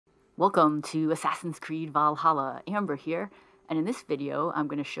Welcome to Assassin's Creed Valhalla. Amber here, and in this video I'm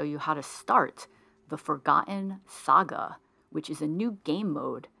going to show you how to start the Forgotten Saga, which is a new game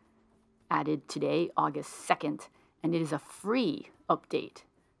mode added today, August 2nd, and it is a free update.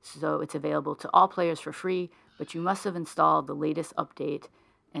 So it's available to all players for free, but you must have installed the latest update,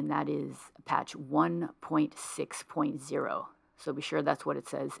 and that is patch 1.6.0. So be sure that's what it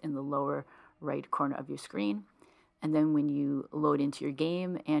says in the lower right corner of your screen. And then when you load into your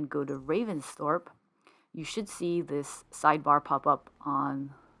game and go to Ravensthorpe, you should see this sidebar pop up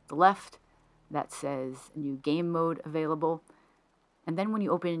on the left that says new game mode available. And then when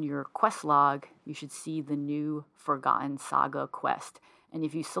you open your quest log, you should see the new Forgotten Saga quest. And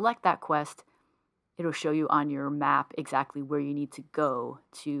if you select that quest, it'll show you on your map exactly where you need to go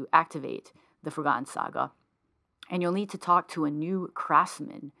to activate the Forgotten Saga. And you'll need to talk to a new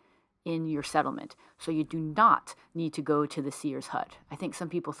craftsman in your settlement. So you do not need to go to the Seer's Hut. I think some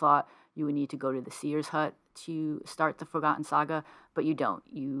people thought you would need to go to the Seer's Hut to start the Forgotten Saga, but you don't.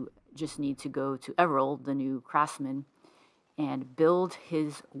 You just need to go to Everald, the new craftsman, and build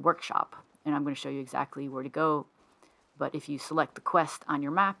his workshop. And I'm going to show you exactly where to go. But if you select the quest on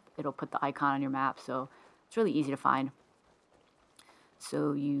your map, it'll put the icon on your map, so it's really easy to find.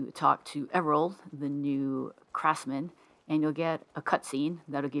 So you talk to Everald, the new craftsman, and you'll get a cutscene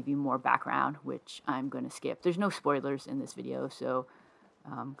that'll give you more background, which I'm going to skip. There's no spoilers in this video, so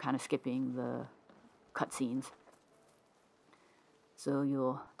I'm kind of skipping the cutscenes. So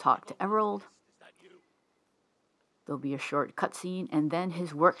you'll talk to Everald. There'll be a short cutscene, and then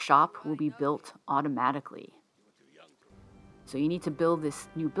his workshop will be built automatically. So you need to build this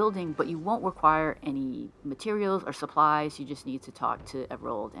new building, but you won't require any materials or supplies. You just need to talk to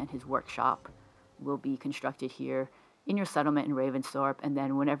Everald, and his workshop will be constructed here in your settlement in Ravensthorpe. And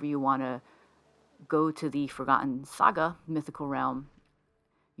then whenever you want to go to the Forgotten Saga mythical realm,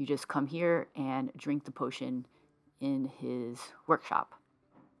 you just come here and drink the potion in his workshop.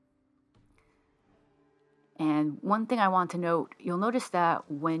 And one thing I want to note, you'll notice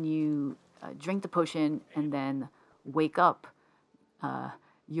that when you drink the potion and then wake up,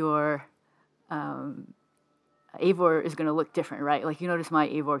 your Eivor is going to look different, right? Like you notice my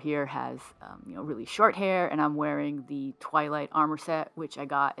Eivor here has really short hair, and I'm wearing the Twilight armor set, which I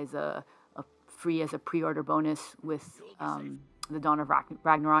got as a free as a pre-order bonus with the Dawn of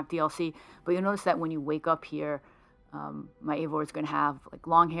Ragnarok DLC. But you'll notice that when you wake up here, my Eivor is going to have like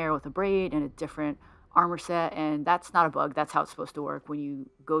long hair with a braid and a different armor set, and that's not a bug. That's how it's supposed to work. When you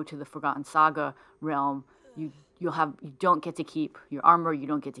go to the Forgotten Saga realm, you don't get to keep your armor, you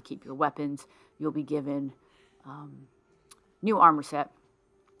don't get to keep your weapons. You'll be given new armor set,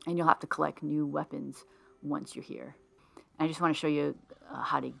 and you'll have to collect new weapons once you're here. And I just want to show you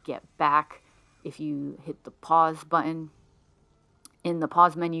how to get back. If you hit the pause button, in the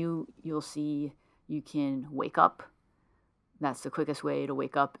pause menu, you'll see you can wake up. That's the quickest way to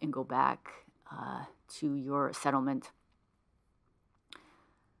wake up and go back to your settlement.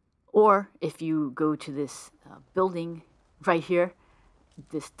 Or if you go to this building right here,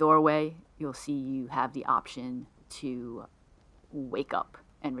 this doorway, you'll see you have the option to wake up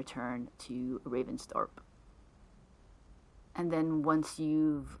and return to Ravensthorpe. And then once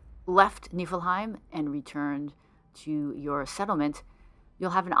you've left Niflheim and returned to your settlement,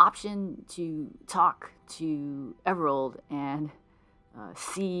 you'll have an option to talk to Everald and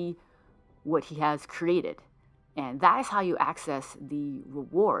see what he has created. And that is how you access the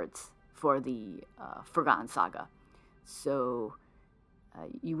rewards for the Forgotten Saga. So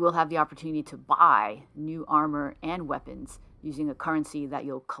you will have the opportunity to buy new armor and weapons using a currency that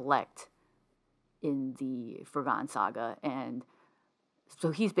you'll collect in the Forgotten Saga. And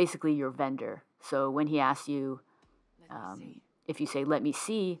so he's basically your vendor. So when he asks you, if you say, "Let me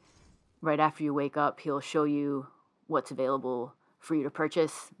see," right after you wake up, he'll show you what's available for you to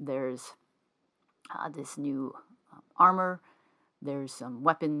purchase. There's this new armor, there's some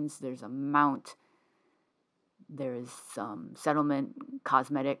weapons, there's a mount, there's some settlement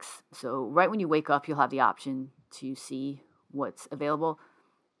cosmetics. So right when you wake up, you'll have the option to see what's available.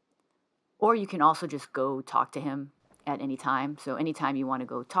 Or you can also just go talk to him at any time. So anytime you want to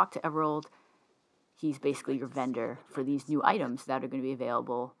go talk to Everald, he's basically your vendor for these new items that are going to be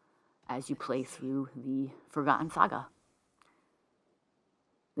available as you play through the Forgotten Saga.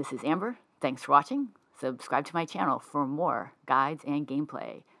 This is Amber. Thanks for watching. Subscribe to my channel for more guides and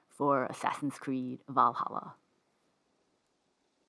gameplay for Assassin's Creed Valhalla.